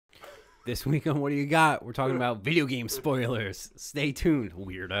This week on What Do You Got? We're talking about video game spoilers. Stay tuned,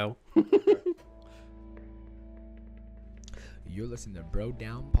 weirdo. You're listening to Bro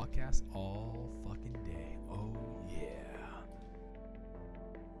Down Podcast all fucking day. Oh, yeah.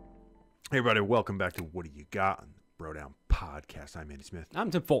 Hey, everybody, welcome back to What Do You Got on the Bro Down Podcast. I'm Andy Smith,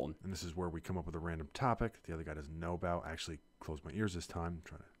 I'm Tim Fulton. and this is where we come up with a random topic the other guy doesn't know about. I actually closed my ears this time, I'm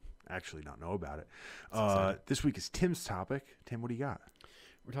trying to actually not know about it. This week is Tim's topic. Tim, what do you got?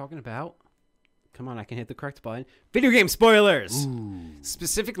 We're talking about, come on, I can hit the correct button, video game spoilers.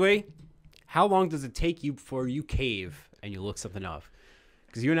 Specifically, how long does it take you before you cave and you look something up?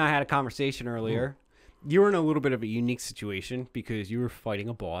 Because you and I had a conversation earlier. You were in a little bit of a unique situation because you were fighting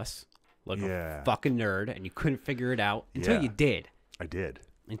a boss like a fucking nerd, and you couldn't figure it out until you did. I did.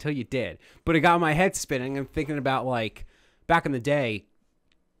 Until you did. But it got my head spinning. I'm thinking about, like, back in the day,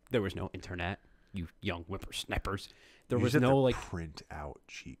 there was no internet, you young whippersnappers. There You was just had no, to like, print out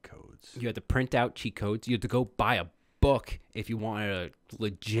cheat codes. you had to print out cheat codes. You had to go buy a book if you wanted a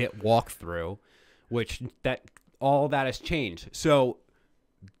legit walkthrough, which all that has changed. So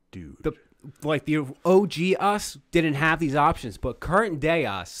Dude. the OG us didn't have these options, but current day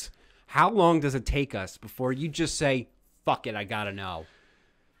us, how long does it take us before you just say, fuck it, I gotta know?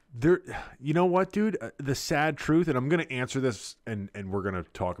 You know what, dude? The sad truth, and I'm going to answer this, and we're going to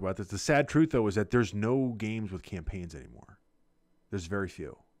talk about this. The sad truth, though, is that there's no games with campaigns anymore. There's very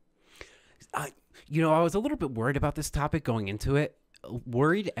few. I was a little bit worried about this topic going into it.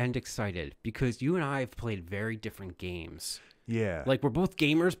 Worried and excited because you and I have played very different games. Yeah. Like, we're both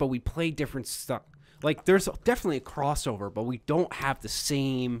gamers, but we play different stuff. Like, there's definitely a crossover, but we don't have the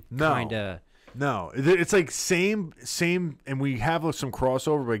same kind of... No, it's like same, and we have some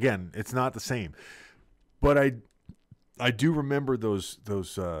crossover, but again, it's not the same. But I do remember those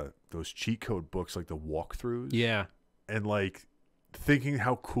cheat code books, like the walkthroughs. Yeah. And like thinking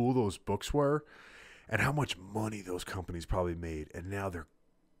how cool those books were, and how much money those companies probably made, and now they're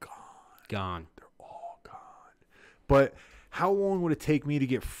Gone. They're all gone. But how long would it take me to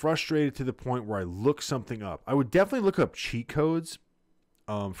get frustrated to the point where I look something up? I would definitely look up cheat codes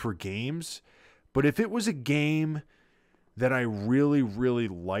for games. But if it was a game that I really, really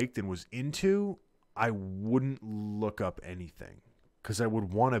liked and was into, I wouldn't look up anything because I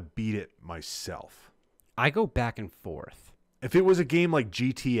would want to beat it myself. I go back and forth. If it was a game like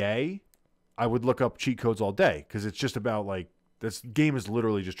GTA, I would look up cheat codes all day because it's just about, like, this game is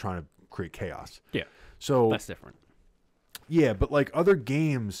literally just trying to create chaos. Yeah. So That's different. Yeah, but like other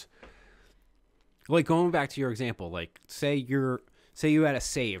games, Like, going back to your example, like, say you had a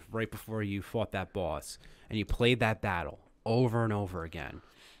save right before you fought that boss, and you played that battle over and over again,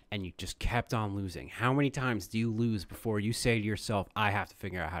 and you just kept on losing. How many times do you lose before you say to yourself, I have to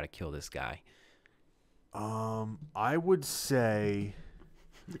figure out how to kill this guy? I would say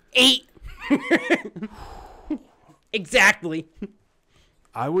 8. Exactly.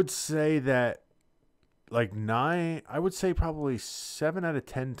 I would say that like 9, I would say probably 7 out of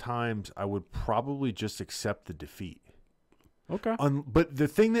 10 times I would probably just accept the defeat. Okay. But the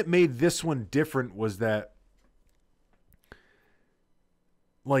thing that made this one different was that,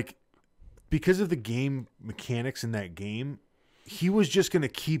 like, because of the game mechanics in that game, he was just going to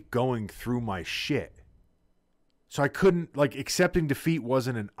keep going through my shit. So I couldn't, like, accepting defeat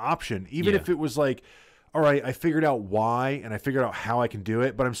wasn't an option. Even if it was like, all right, I figured out why and I figured out how I can do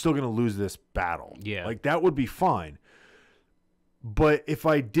it, but I'm still going to lose this battle. Yeah. Like, that would be fine. But if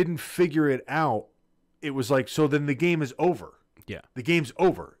I didn't figure it out, it was like, so then the game is over. Yeah. The game's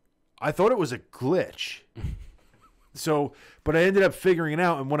over. I thought it was a glitch. But I ended up figuring it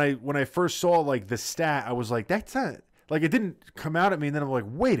out. And when I first saw, like, the stat, I was like, that's not, like, it didn't come out at me. And then I'm like,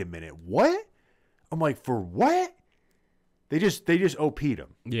 wait a minute, what? I'm like, for what? They just OP'd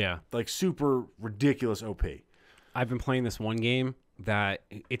him. Yeah. Like, super ridiculous OP. I've been playing this one game that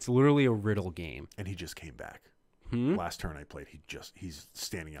it's literally a riddle game. And he just came back. Last turn I played, he's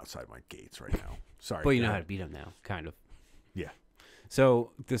standing outside my gates right now. Sorry. But you know how to beat him now, kind of. Yeah.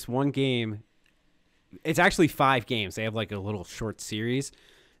 So this one game, it's actually 5 games. They have like a little short series,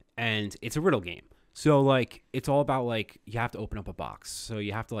 and it's a riddle game. So like it's all about, like, you have to open up a box. So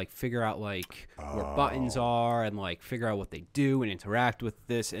you have to, like, figure out, like, where buttons are and, like, figure out what they do and interact with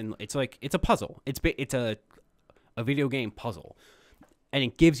this. And it's like it's a puzzle. It's a video game puzzle. And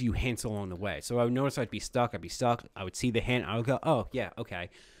it gives you hints along the way. So I would notice I'd be stuck. I would see the hint. I would go, oh, yeah, okay.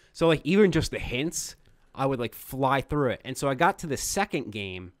 So, like, even just the hints, I would, like, fly through it. And so I got to the second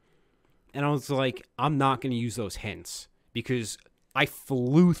game, and I was like, I'm not going to use those hints because I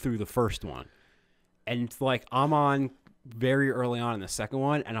flew through the first one. And, like, I'm on very early on in the second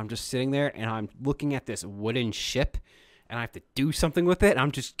one, and I'm just sitting there, and I'm looking at this wooden ship, and I have to do something with it. And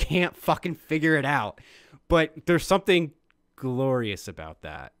I'm just can't fucking figure it out. But there's something glorious about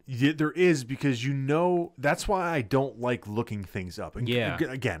that. Yeah, there is, because that's why I don't like looking things up. And Yeah.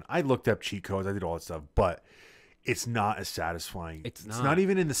 Again, I looked up cheat codes, I did all that stuff, but it's not as satisfying. It's It's not. not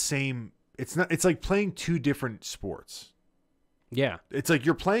even in the same. It's not. It's like playing two different sports. Yeah. It's like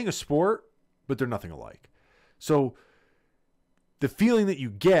you're playing a sport, but they're nothing alike. So the feeling that you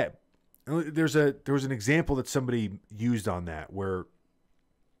get, there was an example that somebody used on that, where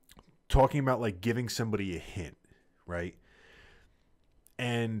talking about like giving somebody a hint, right?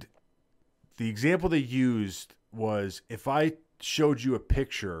 And the example they used was, if I showed you a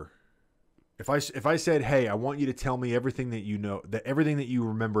picture, if I said, "Hey, I want you to tell me everything that you know, everything that you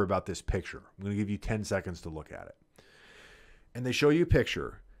remember about this picture. I'm going to give you 10 seconds to look at it." And they show you a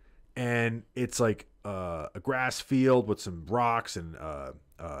picture, and it's like a grass field with some rocks, and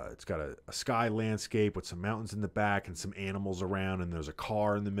it's got a sky landscape with some mountains in the back and some animals around, and there's a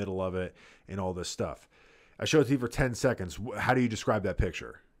car in the middle of it and all this stuff. I show it to you for 10 seconds. How do you describe that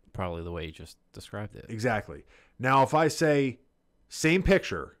picture? Probably the way you just described it. Exactly. Now, if I say same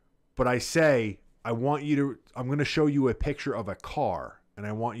picture, but I say, I'm going to show you a picture of a car, and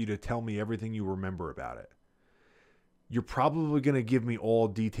I want you to tell me everything you remember about it, you're probably going to give me all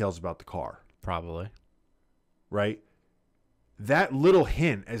details about the car, Probably. right? That little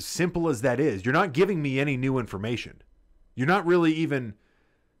hint, as simple as that is, you're not giving me any new information. You're not really even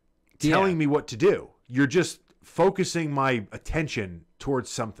telling me what to do. You're just focusing my attention towards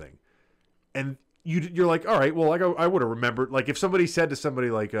something. And you're like, all right, well, I would have remembered. Like, if somebody said to somebody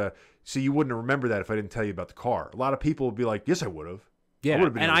like, so you wouldn't have remembered that if I didn't tell you about the car. A lot of people would be like, yes, I would have. Yeah,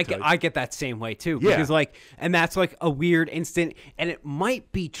 and I get that same way too. Yeah. Because like, and that's like a weird instant, and it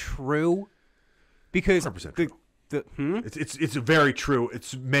might be true, because 100% the It's very true.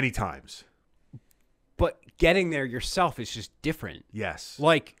 It's many times. but getting there yourself is just different. Yes.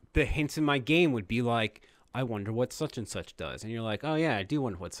 Like the hints in my game would be like, I wonder what such and such does, and you're like, oh yeah, I do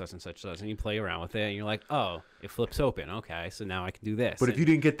wonder what such and such does, and you play around with it, and you're like, oh, it flips open. Okay, so now I can do this. But if And you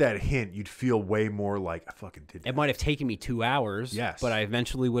didn't get that hint, you'd feel way more like, I fucking did that. it might have taken me 2 hours. Yes. but I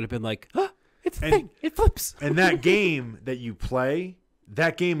eventually would have been like, it's a And- thing. It flips. And that game that you play,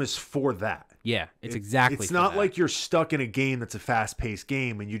 that game is for that. Yeah, it's exactly. It's for not that. like you're stuck in a game that's a fast-paced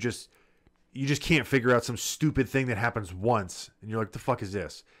game and you just can't figure out some stupid thing that happens once and you're like, the fuck is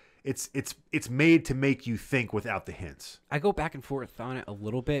this? It's made to make you think without the hints. I go back and forth on it a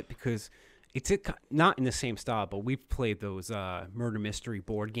little bit because it's not in the same style, but we've played those murder mystery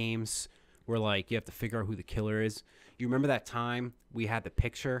board games where like you have to figure out who the killer is. You remember that time we had the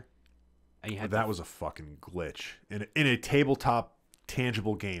picture, and you had That was a fucking glitch in a tabletop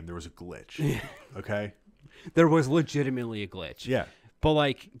tangible game. There was a glitch. Okay. there was legitimately a glitch. Yeah. But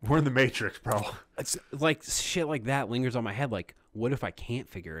like We're in the Matrix, bro. it's like shit like that lingers on my head. Like, what if I can't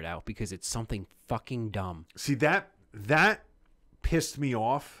figure it out because it's something fucking dumb? See, that pissed me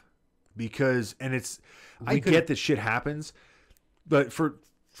off because, and I could- get that shit happens, but for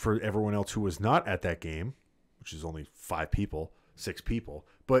everyone else who was not at that game, which is only 6 people,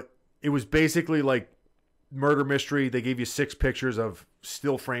 but it was basically like murder mystery. They gave you 6 pictures of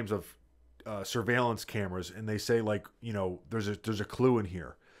still frames of surveillance cameras, and they say like, you know, there's a clue in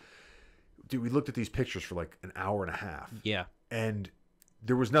here. Dude, we looked at these pictures for like an hour and a half. Yeah. And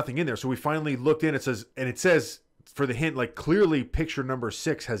there was nothing in there. So we finally looked in. It says for the hint, like clearly picture number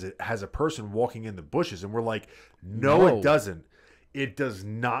 6 has a person walking in the bushes. And we're like, no, it doesn't. It does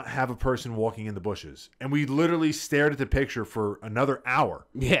not have a person walking in the bushes. And we literally stared at the picture for another hour.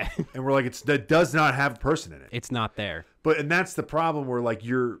 Yeah. And we're like, that does not have a person in it. It's not there. And that's the problem where like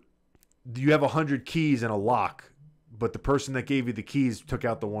you have 100 keys and a lock, but the person that gave you the keys took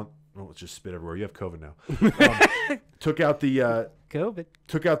out the one. Oh, let's just spit everywhere. You have COVID now. Took out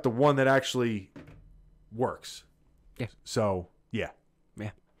the one that actually works. Yeah. So yeah.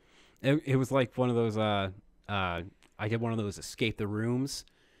 Yeah. It was like one of those I did one of those escape the rooms,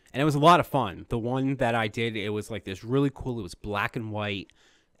 and it was a lot of fun. The one that I did, it was like this really cool. It was black and white,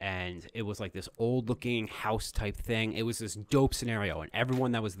 and it was like this old looking house type thing. It was this dope scenario, and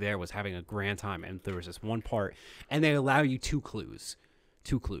everyone that was there was having a grand time. And there was this one part, and they allow you two clues.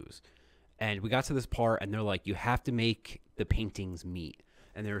 And we got to this part, and they're like, you have to make the paintings meet.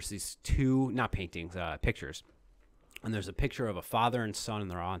 And there's these two, not paintings, pictures. And there's a picture of a father and son, and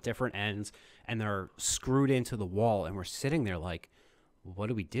they're on different ends, and they're screwed into the wall. And we're sitting there like, what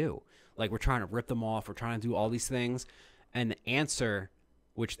do we do? Like, we're trying to rip them off. We're trying to do all these things. And the answer,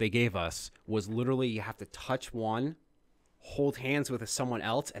 which they gave us, was literally you have to touch one, hold hands with someone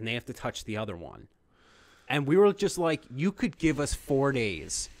else, and they have to touch the other one. And we were just like, you could give us 4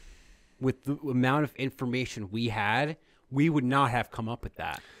 days with the amount of information we had. we would not have come up with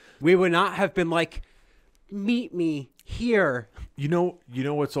that. We would not have been like, meet me here. You know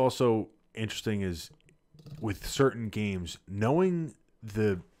what's also interesting is with certain games, knowing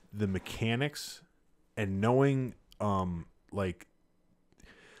the mechanics and knowing like,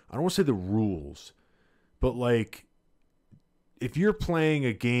 I don't want to say the rules, but like if you're playing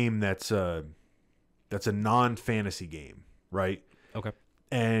a game that's a non-fantasy game, right? Okay.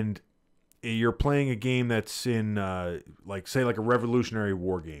 And you're playing a game that's in like say like a Revolutionary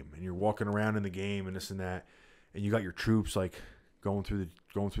War game, and you're walking around in the game and this and that, and you got your troops like going through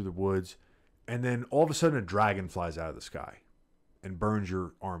the woods, and then all of a sudden a dragon flies out of the sky and burns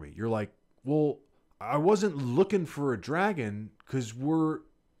your army. You're like, well, I wasn't looking for a dragon because we're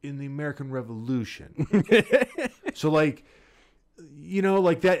in the American Revolution. So like,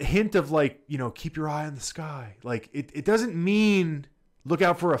 like that hint of like, keep your eye on the sky. Like it doesn't mean look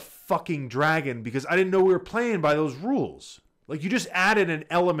out for a fucking dragon because I didn't know we were playing by those rules. Like you just added an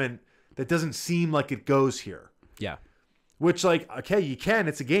element that doesn't seem like it goes here. Yeah. Which like, okay, you can,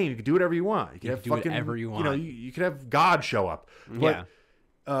 it's a game. You can do whatever you want. You can have do fucking, whatever you want. You could have God show up. But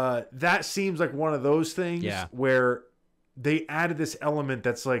that seems like one of those things where they added this element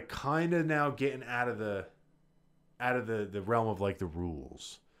that's like kind of now getting out of the realm of like the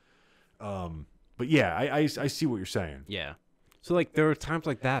rules. But yeah, I see what you're saying. Yeah. So like there are times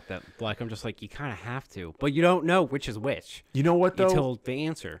like that like I'm just like you kind of have to, but you don't know which is which. You know what though? Until the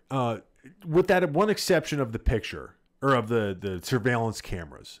answer. With that one exception of the picture or of the surveillance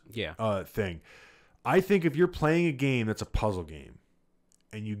cameras. Yeah. Thing. I think if you're playing a game that's a puzzle game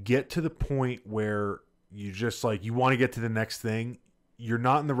and you get to the point where you just like you want to get to the next thing, you're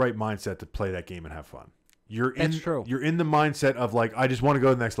not in the right mindset to play that game and have fun. That's true. You're in the mindset of like I just want to go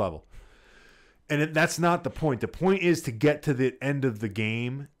to the next level. And that's not the point. The point is to get to the end of the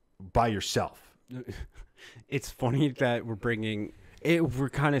game by yourself. It's funny that we're bringing it. We're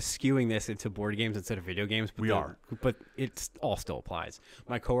kind of skewing this into board games instead of video games. But we are. But it all still applies.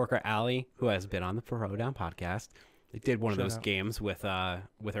 My coworker, Allie, who has been on the Throwdown podcast, they did one of those games with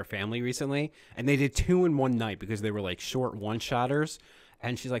her family recently. And they did 2 in one night because they were like short one-shotters.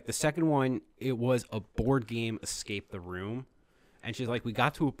 And she's like, the second one, it was a board game, Escape the Room. And she's like, we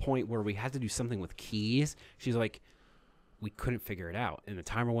got to a point where we had to do something with keys. She's like, we couldn't figure it out. And the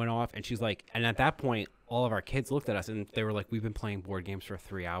timer went off. And she's like, and at that point, all of our kids looked at us and they were like, we've been playing board games for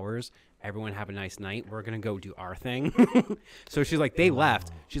 3 hours. Everyone have a nice night. We're going to go do our thing. So she's like, they left.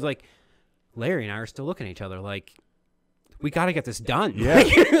 She's like, Larry and I are still looking at each other like, we got to get this done. Yeah.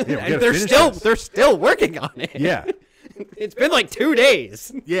 And they're still working on it. Yeah. It's been like 2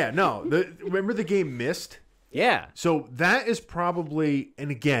 days. Yeah. No. Remember the game Myst? Yeah. So that is probably,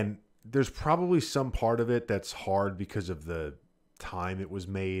 and again, there's probably some part of it that's hard because of the time it was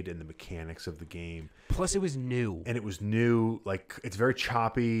made and the mechanics of the game. Plus, it was new. And it was new. Like, it's very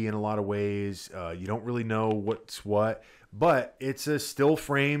choppy in a lot of ways. You don't really know what's what. But it's a still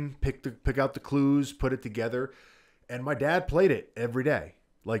frame. Pick out the clues, put it together. And my dad played it every day.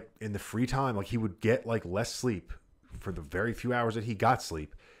 Like, in the free time. Like, he would get, like, less sleep for the very few hours that he got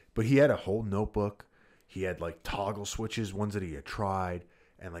sleep. But he had a whole notebook. He had like toggle switches, ones that he had tried,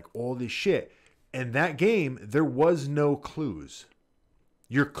 and like all this shit. And that game, there was no clues.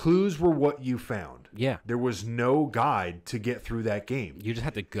 Your clues were what you found. Yeah. There was no guide to get through that game. You just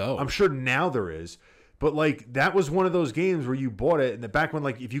had to go. I'm sure now there is. But like that was one of those games where you bought it and the back when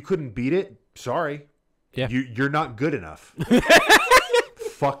like if you couldn't beat it, sorry. Yeah. You're not good enough.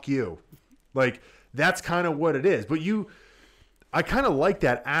 Fuck you. Like that's kind of what it is. But I kind of like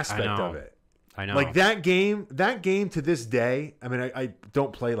that aspect of it. I know. Like that game to this day, I mean, I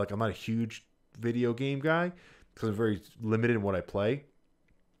don't play, like I'm not a huge video game guy because I'm very limited in what I play.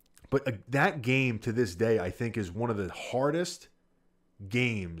 But that game to this day, I think is one of the hardest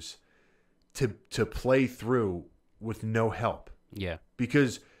games to play through with no help. Yeah.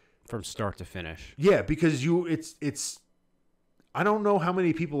 Because from start to finish. Yeah, because it's I don't know how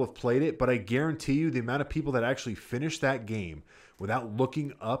many people have played it, but I guarantee you the amount of people that actually finish that game without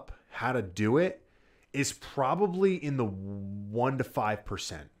looking up how to do it is probably in the 1 to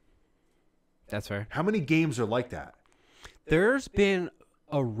 5%. That's fair. How many games are like that? There's been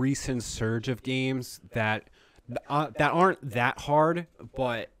a recent surge of games that aren't that hard,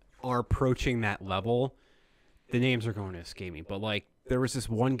 but are approaching that level. The names are going to escape me, but like there was this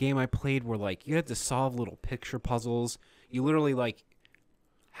one game I played where like you had to solve little picture puzzles. You literally like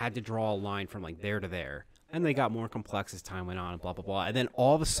had to draw a line from like there to there. And they got more complex as time went on, and blah, blah, blah. And then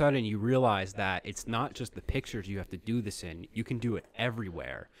all of a sudden you realize that it's not just the pictures you have to do this in. You can do it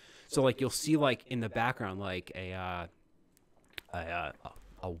everywhere. So, like, you'll see, like, in the background, like, a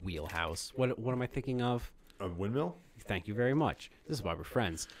wheelhouse. What am I thinking of? A windmill? Thank you very much. This is why we're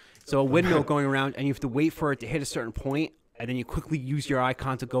friends. So a windmill going around, and you have to wait for it to hit a certain point, and then you quickly use your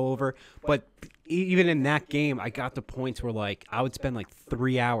icon to go over. But even in that game, I got to points where, like, I would spend, like,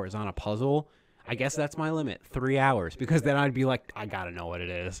 3 hours on a puzzle. I guess that's my limit, 3 hours, because then I'd be like, I got to know what it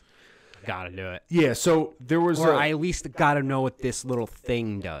is. Got to do it. Yeah, so there was Or I at least got to know what this little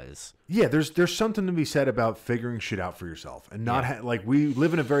thing does. Yeah, there's something to be said about figuring shit out for yourself and not like we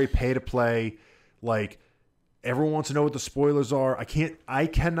live in a very pay to play, like everyone wants to know what the spoilers are. I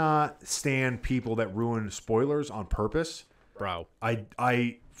cannot stand people that ruin spoilers on purpose. Bro.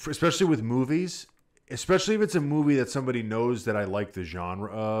 Especially with movies, especially if it's a movie that somebody knows that I like the genre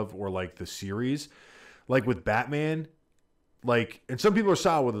of or like the series, like with Batman. Like, and some people are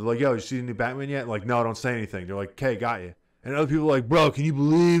solid with it. Like, yo, you see the new Batman yet? Like, no, don't say anything. They're like, okay, got you. And other people are like, bro, can you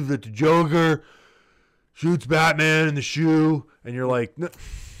believe that the Joker shoots Batman in the shoe? And you're like, no.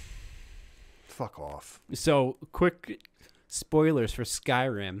 Fuck off. So, quick spoilers for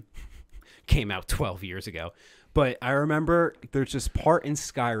Skyrim. Came out 12 years ago. But I remember there's this part in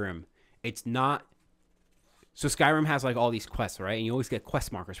Skyrim. It's not... So Skyrim has, like, all these quests, right? And you always get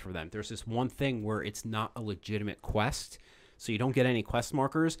quest markers for them. There's this one thing where it's not a legitimate quest. So you don't get any quest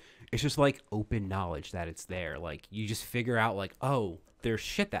markers. It's just like open knowledge that it's there. Like you just figure out like, oh, there's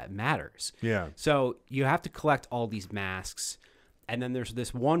shit that matters. Yeah. So you have to collect all these masks. And then there's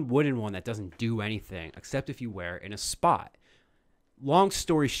this one wooden one that doesn't do anything except if you wear it in a spot. Long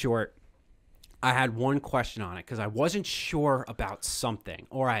story short, I had one question on it because I wasn't sure about something.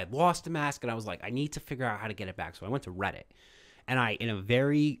 Or I had lost a mask and I was like, I need to figure out how to get it back. So I went to Reddit. And I, in a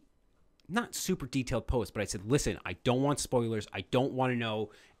very... not super detailed post, but I said, listen, I don't want spoilers. I don't want to know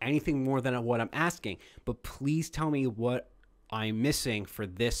anything more than what I'm asking, but please tell me what I'm missing for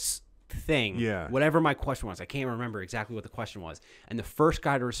this thing. Yeah. Whatever my question was. I can't remember exactly what the question was. And the first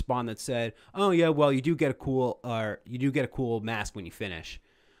guy to respond that said, oh yeah, well, you do get a cool mask when you finish.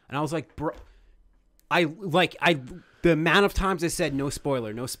 And I was like, bro, the amount of times I said, no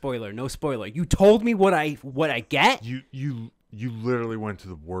spoiler, no spoiler, no spoiler. You told me what I get. You literally went to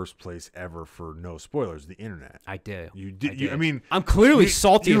the worst place ever for no spoilers, the internet. I did. You did. I mean, I'm clearly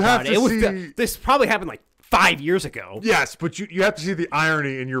salty about it. This probably happened like 5 years ago. Yes, but you have to see the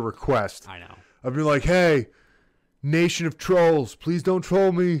irony in your request. I know. I'd be like, hey, nation of trolls, please don't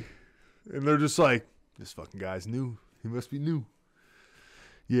troll me. And they're just like, this fucking guy's new. He must be new.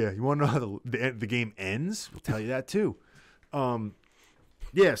 Yeah, you want to know how the game ends? We'll tell you that too.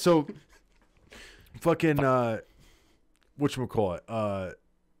 Yeah, so fucking... whatchamacallit?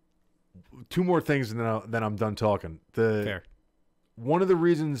 Two more things and then I'm done talking. Fair. One of the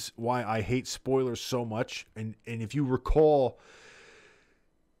reasons why I hate spoilers so much, and if you recall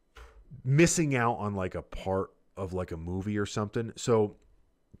missing out on like a part of like a movie or something. So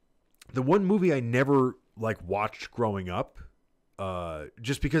the one movie I never like watched growing up,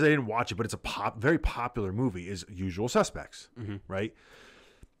 just because I didn't watch it, but it's a very popular movie, is Usual Suspects, right?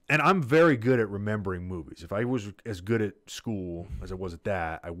 And I'm very good at remembering movies. If I was as good at school as I was at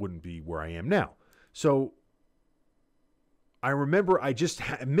that, I wouldn't be where I am now. So I remember I just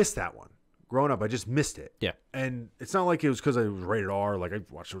missed that one. Growing up, I just missed it. Yeah. And it's not like it was because I was rated R. Like I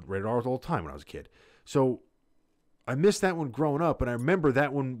watched rated R all the time when I was a kid. So I missed that one growing up. And I remember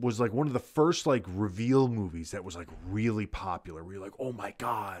that one was like one of the first like reveal movies that was like really popular. Where you're like, oh my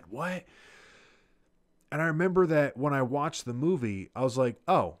God, what? And I remember that when I watched the movie, I was like,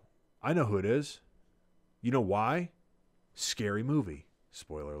 oh, I know who it is. You know why? Scary Movie.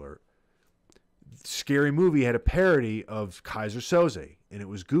 Spoiler alert. Scary Movie had a parody of Kaiser Soze, and it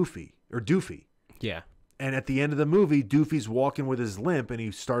was Goofy, or Doofy. Yeah. And at the end of the movie, Doofy's walking with his limp, and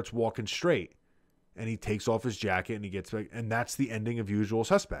he starts walking straight. And he takes off his jacket, and he gets back. And that's the ending of Usual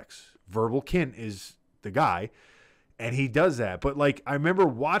Suspects. Verbal Kint is the guy, and he does that. But, like, I remember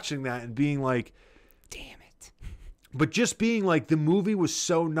watching that and being like... damn it. But just being like, the movie was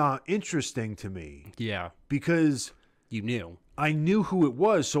so not interesting to me. Yeah. Because you knew. I knew who it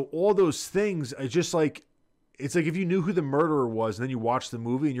was. So all those things, I just like, it's like if you knew who the murderer was and then you watch the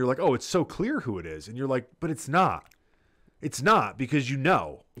movie and you're like, oh, it's so clear who it is. And you're like, but it's not. It's not because you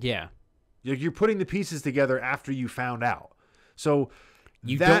know. Yeah. You're putting the pieces together after you found out. So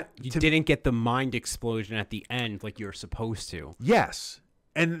you didn't get the mind explosion at the end like you're supposed to. Yes.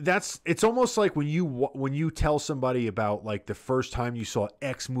 And it's almost like when you tell somebody about like the first time you saw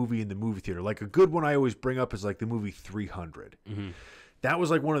X movie in the movie theater. Like a good one I always bring up is like the movie 300. Mm-hmm. That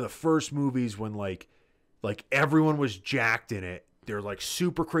was like one of the first movies when like everyone was jacked in it. They're like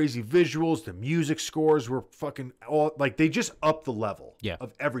super crazy visuals. The music scores were fucking all like they just upped the level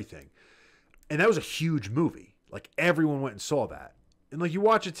of everything. And that was a huge movie. Like everyone went and saw that. And like you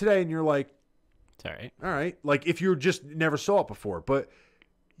watch it today and you're like, It's all right. All right. Like if you just never saw it before, but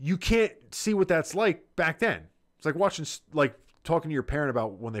you can't see what that's like back then. It's like watching, like talking to your parent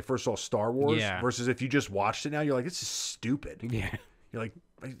about when they first saw Star Wars versus if you just watched it now, you're like, this is stupid. Yeah. You're like,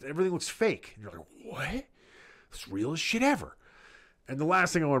 everything looks fake. And you're like, what? It's real as shit ever. And the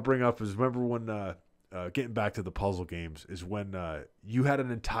last thing I want to bring up is remember when, getting back to the puzzle games, is when you had an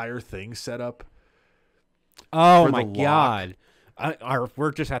entire thing set up. Oh for my the lock. God.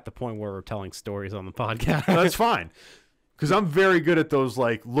 We're just at the point where we're telling stories on the podcast. That's fine. Because I'm very good at those,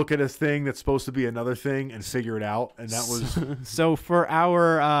 like, look at a thing that's supposed to be another thing and figure it out. And that was... So for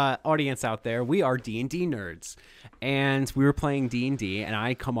our audience out there, we are D&D nerds. And we were playing D&D, and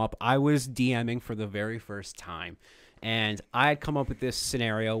I was DMing for the very first time. And I had come up with this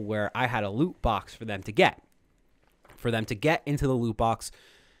scenario where I had a loot box for them to get. For them to get into the loot box,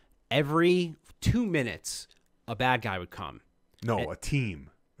 every 2 minutes, a bad guy would come. No, a team.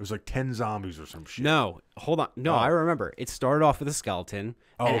 It was like 10 zombies or some shit. No, hold on. No, I remember. It started off with a skeleton,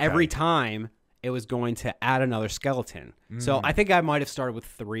 and every time it was going to add another skeleton. So I think I might have started with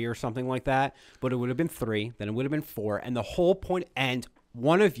 3 or something like that, but it would have been 3, then it would have been 4, and the whole point, and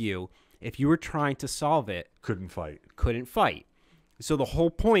one of you, if you were trying to solve it, couldn't fight. So the whole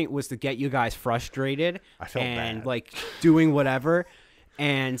point was to get you guys frustrated I felt and bad. like doing whatever.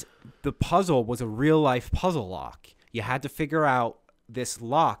 And the puzzle was a real life puzzle lock. You had to figure out this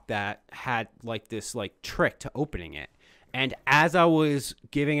lock that had like this like trick to opening it. And as I was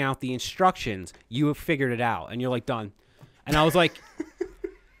giving out the instructions, you have figured it out and you're like, done. And I was like,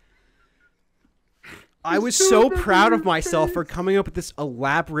 I was so proud of myself for coming up with this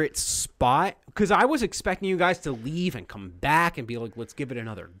elaborate spot because I was expecting you guys to leave and come back and be like, let's give it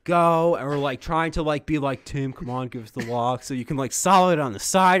another go. Or like trying to like be like, Tim, come on, give us the lock so you can like solve it on the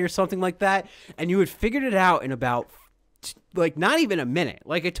side or something like that. And you had figured it out in about like not even a minute.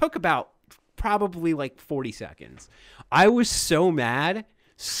 Like it took about probably like 40 seconds. I was so mad.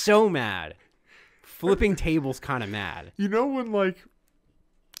 Flipping tables kind of mad. You know when like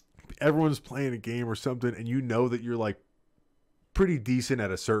everyone's playing a game or something and you know that you're like pretty decent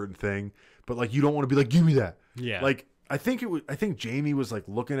at a certain thing, but like you don't want to be like, give me that. Yeah. Like I think Jamie was like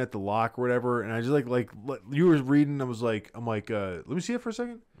looking at the lock or whatever, and I just like you were reading. I'm like, let me see it for a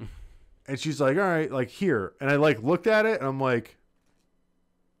second. And she's like, all right, like here. And I like looked at it and I'm like,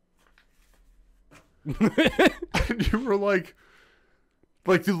 and you were like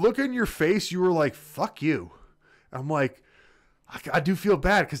the look in your face, you were like, fuck you. I'm like, I do feel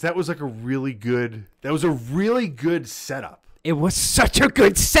bad because that was like a really good setup. It was such a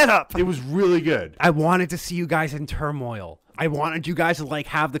good setup. It was really good. I wanted to see you guys in turmoil. I wanted you guys to like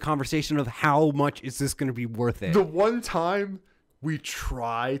have the conversation of how much is this going to be worth it. The one time we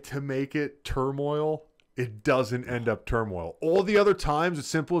try to make it turmoil, it doesn't end up turmoil. All the other times it's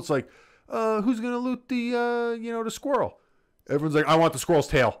simple. It's like, who's going to loot the the squirrel? Everyone's like, I want the squirrel's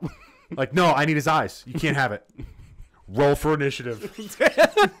tail. Like, no, I need his eyes. You can't have it. Roll for initiative.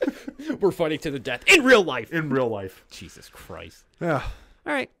 We're fighting to the death in real life. In real life. Jesus Christ. Yeah.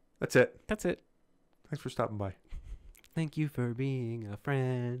 All right. That's it. That's it. Thanks for stopping by. Thank you for being a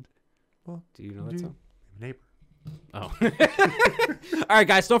friend. Well, do you know that song? Neighbor. Oh. All right,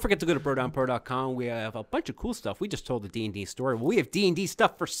 guys. Don't forget to go to brodownpro.com. We have a bunch of cool stuff. We just told the D&D story. Well, we have D&D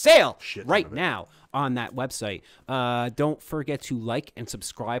stuff for sale right now on that website. Don't forget to like and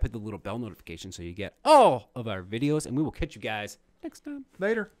subscribe. Hit the little bell notification so you get all of our videos. And we will catch you guys next time.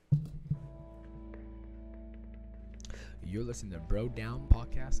 Later. You're listening to Bro Down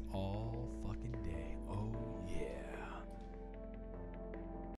Podcast all fucking day.